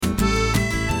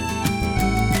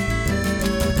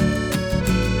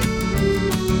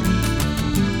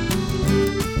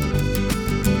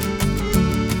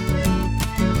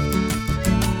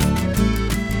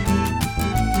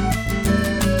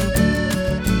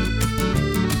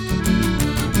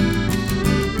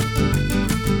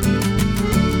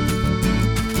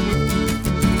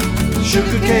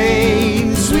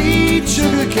Sugarcane, sweet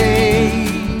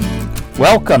sugarcane.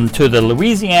 Welcome to the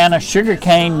Louisiana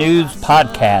Sugarcane News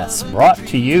Podcast, brought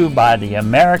to you by the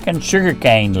American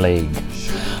Sugarcane League.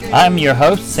 I'm your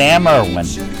host, Sam Irwin.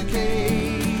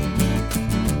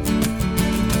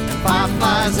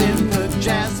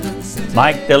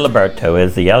 Mike DiLiberto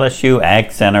is the LSU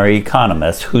Ag Center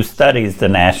economist who studies the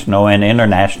national and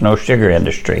international sugar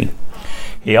industry.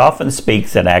 He often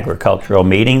speaks at agricultural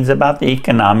meetings about the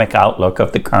economic outlook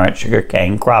of the current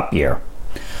sugarcane crop year.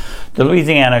 The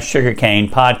Louisiana Sugarcane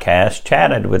Podcast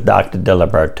chatted with Dr.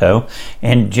 DiLiberto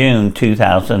in June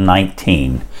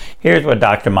 2019. Here's what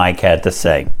Dr. Mike had to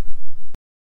say.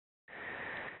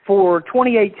 For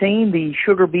 2018, the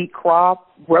sugar beet crop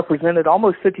represented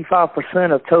almost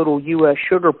 55% of total U.S.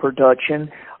 sugar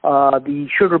production. The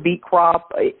sugar beet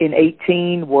crop in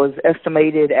 18 was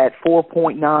estimated at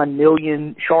 4.9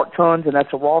 million short tons, and that's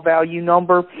a raw value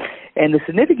number. And the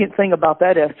significant thing about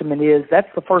that estimate is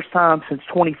that's the first time since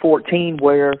 2014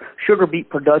 where sugar beet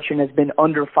production has been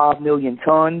under 5 million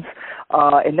tons.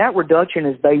 And that reduction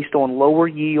is based on lower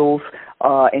yields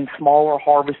in smaller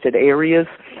harvested areas.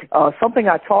 Something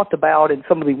I talked about in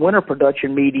some of the winter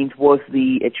production meetings was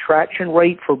the extraction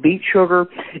rate for beet sugar,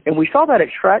 and we saw that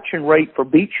extraction rate for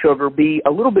beet sugar be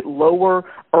a little bit lower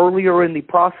earlier in the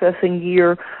processing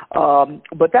year,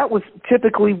 but that was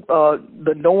typically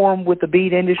the norm with the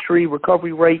beet industry.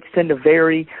 Recovery rates tend to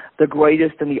vary the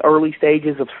greatest in the early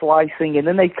stages of slicing, and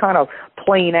then they kind of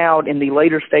plane out in the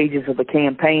later stages of the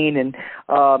campaign, and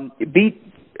beet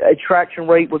extraction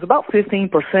rate was about 15%,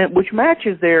 which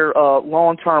matches their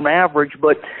long-term average,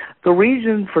 but the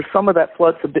reason for some of that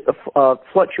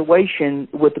fluctuation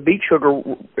with the beet sugar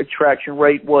extraction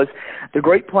rate was the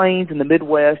Great Plains and the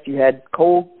Midwest. You had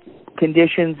cold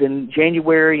conditions in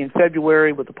January and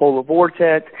February with the polar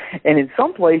vortex, and in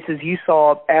some places you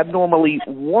saw abnormally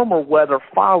warmer weather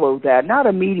follow that, not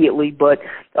immediately, but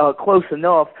close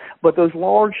enough. But those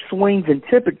large swings in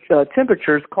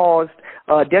temperatures caused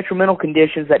detrimental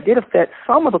conditions that did affect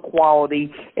some of the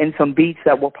quality in some beets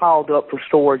that were piled up for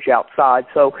storage outside.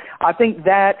 So I think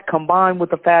that, combined with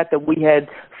the fact that we had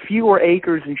fewer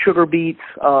acres in sugar beets,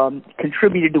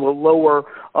 contributed to a lower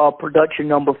production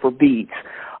number for beets.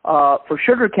 For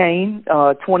sugarcane,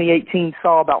 2018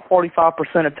 saw about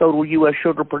 45% of total U.S.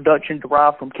 sugar production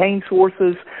derived from cane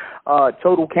sources.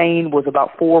 Total cane was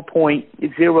about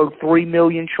 4.03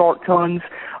 million short tons,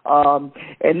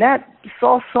 and that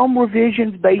saw some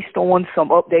revisions based on some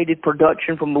updated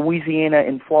production from Louisiana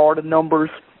and Florida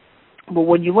numbers. But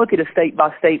when you look at a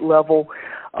state-by-state level,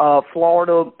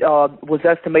 Florida was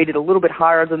estimated a little bit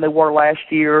higher than they were last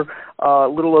year, a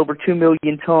little over 2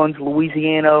 million tons,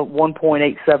 Louisiana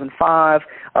 1.875,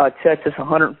 Texas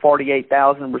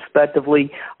 148,000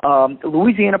 respectively.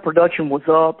 Louisiana production was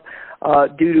up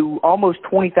due to almost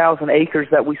 20,000 acres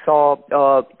that we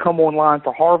saw come online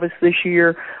for harvest this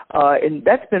year, and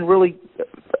that's been really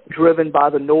driven by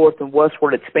the north and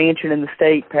westward expansion in the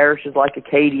state. Parishes like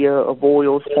Acadia,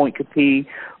 Avoyelles, Point Capee,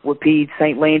 Rapide,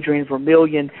 St. Landry, and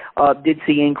Vermilion did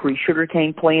see increased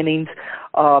sugarcane plantings.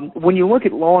 When you look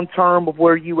at long-term of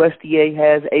where USDA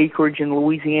has acreage in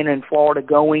Louisiana and Florida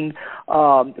going,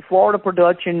 Florida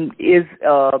production is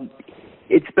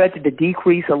expected to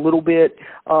decrease a little bit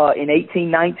in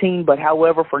 18-19, but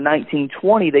however, for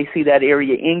 19-20, they see that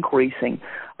area increasing.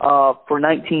 For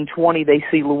 19-20, they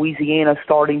see Louisiana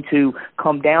starting to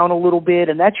come down a little bit,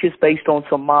 and that's just based on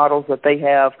some models that they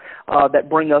have that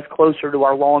bring us closer to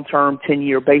our long-term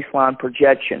 10-year baseline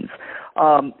projections.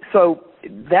 So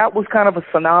that was kind of a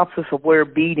synopsis of where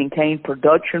beet and cane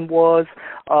production was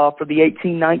for the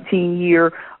 18-19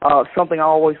 year. Something I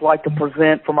always like to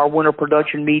present from our winter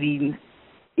production meetings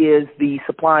is the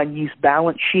supply and use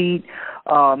balance sheet.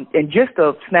 And just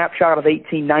a snapshot of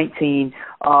 18-19,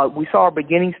 we saw our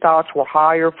beginning stocks were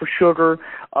higher for sugar.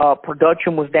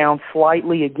 Production was down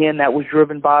slightly. Again, that was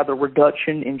driven by the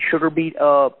reduction in sugar beet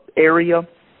area.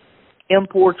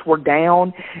 Imports were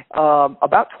down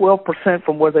about 12%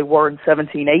 from where they were in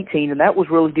 17-18, and that was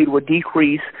really due to a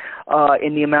decrease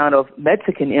in the amount of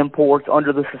Mexican imports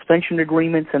under the suspension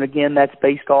agreements, and again, that's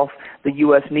based off the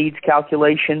U.S. needs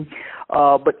calculation.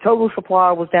 But total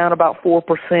supply was down about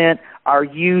 4%. Our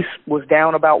use was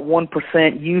down about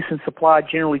 1%. Use and supply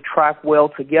generally track well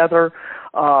together.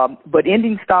 But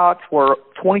ending stocks were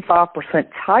 25%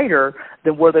 tighter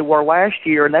than where they were last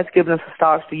year, and that's given us a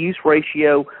stocks-to-use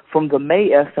ratio from the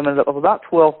May estimate of about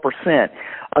 12%.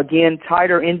 Again,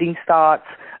 tighter ending stocks,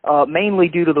 mainly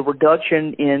due to the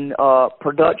reduction in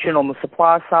production on the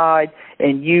supply side,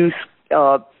 and use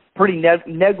pretty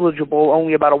negligible,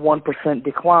 only about a 1%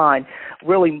 decline,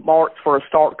 really marks for a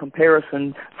stark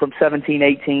comparison from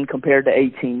 17-18 compared to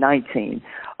 18-19.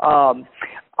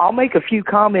 I'll make a few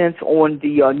comments on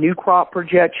the new crop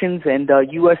projections, and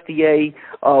USDA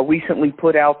recently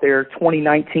put out their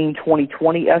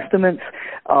 2019-2020 estimates,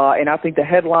 and I think the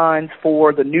headlines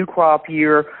for the new crop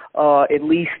year, at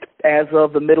least as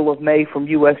of the middle of May from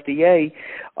USDA,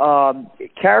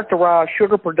 characterize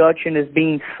sugar production as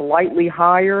being slightly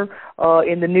higher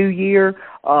in the new year.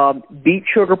 Beet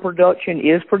sugar production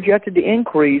is projected to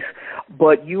increase,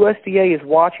 but USDA is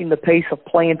watching the pace of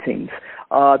plantings.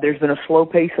 There's been a slow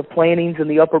pace of plantings in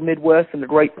the upper Midwest and the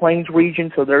Great Plains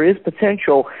region, so there is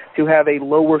potential to have a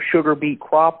lower sugar beet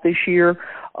crop this year.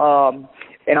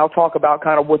 And I'll talk about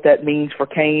kind of what that means for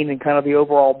cane and kind of the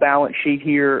overall balance sheet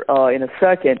here in a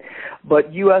second.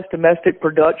 But U.S. domestic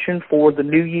production for the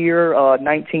new year,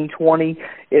 1920,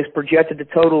 is projected to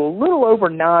total a little over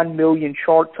 9 million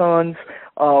short tons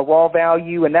raw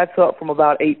value, and that's up from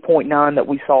about 8.9 that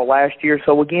we saw last year.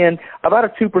 So again, about a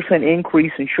 2%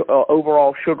 increase in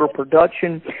overall sugar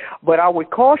production. But I would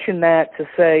caution that to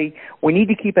say we need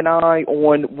to keep an eye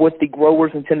on what the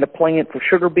growers intend to plant for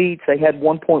sugar beets. They had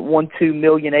 1.12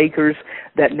 million acres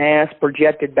that NASS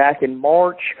projected back in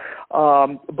March.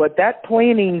 But that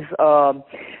plantings,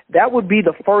 that would be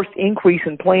the first increase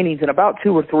in plantings in about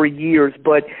 2 or 3 years.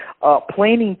 But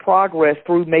planting progress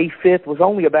through May 5th was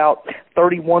only about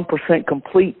 31%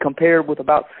 complete compared with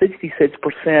about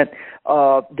 66%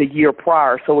 the year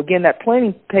prior. So again, that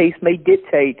planting pace may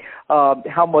dictate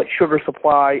how much sugar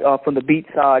supply from the beet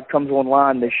side comes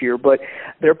online this year. But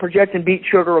they're projecting beet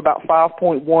sugar about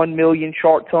 5.1 million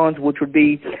short tons, which would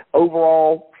be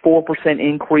overall 4%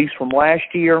 increase from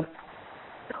last year.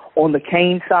 On the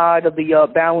cane side of the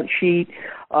balance sheet,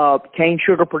 cane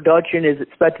sugar production is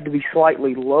expected to be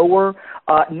slightly lower.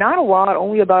 Not a lot,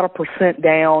 only about 1%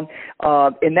 down,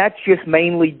 and that's just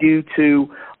mainly due to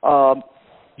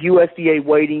USDA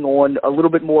waiting on a little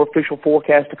bit more official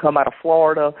forecast to come out of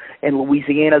Florida and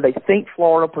Louisiana. They think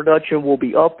Florida production will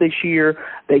be up this year.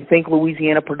 They think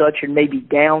Louisiana production may be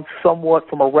down somewhat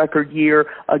from a record year,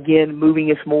 again,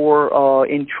 moving us more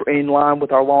in line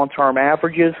with our long-term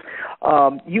averages.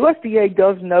 USDA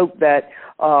does note that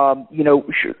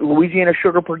Louisiana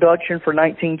sugar production for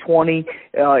 1920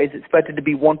 is expected to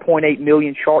be 1.8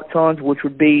 million short tons, which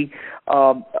would be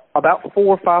about 4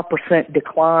 or 5%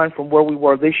 decline from where we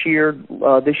were this year.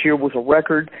 This year was a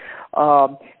record,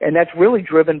 and that's really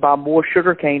driven by more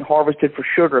sugarcane harvested for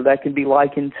sugar. That can be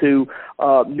likened to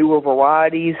newer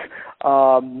varieties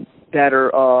that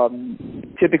are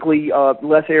typically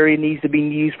less area needs to be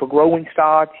used for growing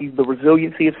stocks. The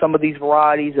resiliency of some of these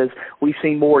varieties, as we've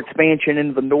seen more expansion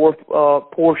into the north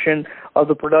portion of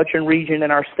the production region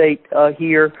in our state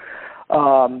here.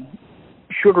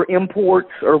 Sugar imports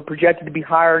are projected to be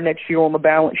higher next year on the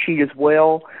balance sheet as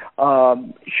well.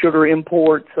 Sugar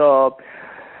imports for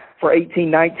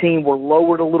 18-19 were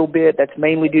lowered a little bit. That's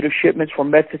mainly due to shipments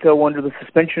from Mexico under the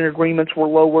suspension agreements were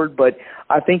lowered, but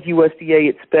I think USDA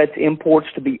expects imports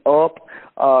to be up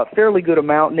a fairly good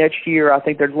amount next year. I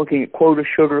think they're looking at quota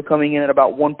sugar coming in at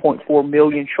about 1.4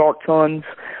 million short tons,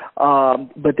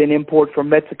 but then imports from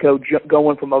Mexico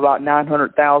going from about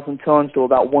 900,000 tons to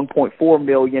about 1.4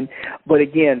 million. But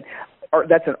again,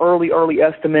 that's an early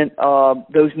estimate.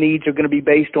 Those needs are going to be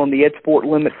based on the export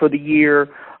limit for the year,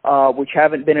 which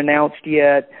haven't been announced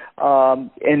yet,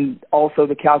 and also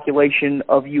the calculation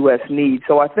of U.S. needs.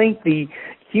 So I think the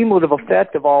cumulative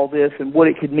effect of all this and what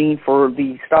it could mean for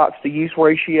the stocks-to-use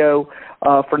ratio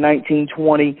for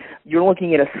 1920, you're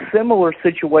looking at a similar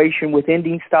situation with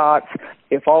ending stocks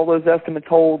if all those estimates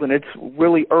hold, and it's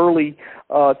really early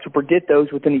to predict those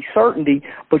with any certainty,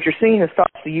 but you're seeing a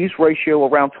stocks-to-use ratio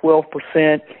around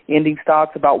 12%, ending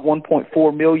stocks about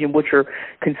 1.4 million, which are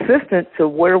consistent to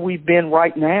where we've been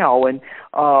right now. And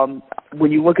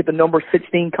when you look at the number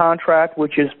 16 contract,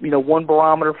 which is one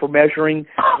barometer for measuring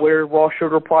where raw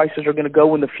sugar prices are going to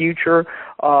go in the future,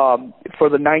 for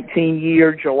the 19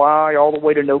 year, July all the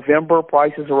way to November,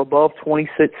 prices are above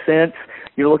 26 cents.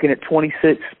 You're looking at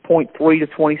 26.3 to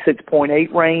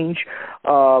 26.8 range.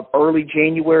 Early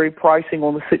January pricing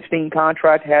on the 16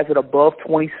 contract has it above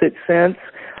 26 cents.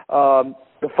 The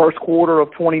first quarter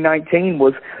of 2019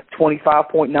 was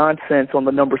 25.9 cents on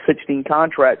the number 16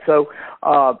 contract. So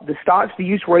the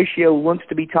stocks-to-use ratio looks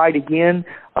to be tight again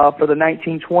for the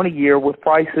 1920 year, with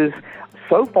prices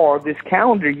so far this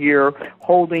calendar year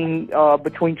holding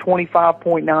between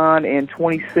 25.9 and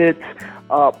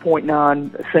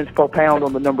 26.9 cents per pound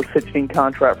on the number 16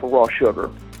 contract for raw sugar.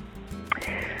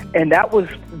 And that was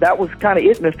kind of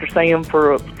it, Mr. Sam,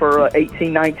 for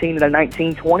 1819 and a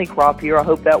 1920 crop year. I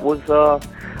hope that was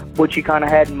what you kind of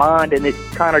had in mind, and it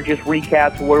kind of just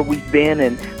recaps where we've been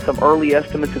and some early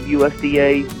estimates of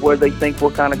USDA where they think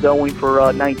we're kind of going for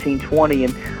 1920.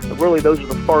 And really, those are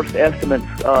the first estimates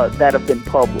that have been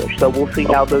published. So we'll see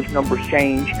how those numbers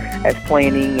change as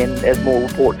planning and as more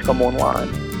reports come online.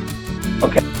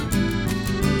 Okay.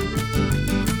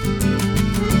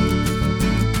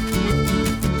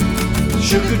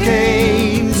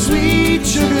 Sugarcane, sweet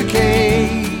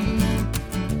sugarcane.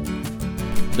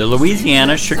 The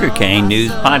Louisiana Sugarcane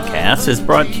News Podcast is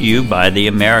brought to you by the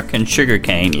American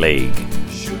Sugarcane League.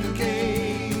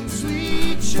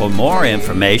 For more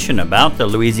information about the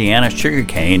Louisiana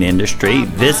sugarcane industry,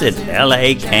 visit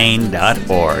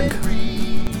lacane.org.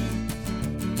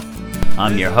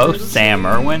 I'm your host, Sam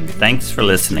Irwin. Thanks for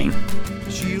listening.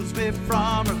 Shields me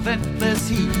from relentless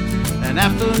heat, an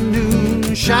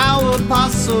afternoon shower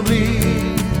possibly.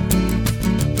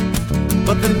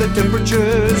 But then the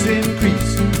temperatures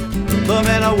increase. The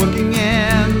men are working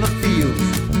in the fields,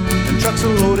 and trucks are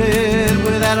loaded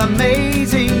with that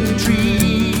amazing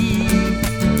tree.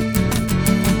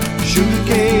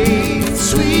 Sugarcane,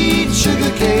 sweet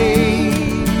sugarcane.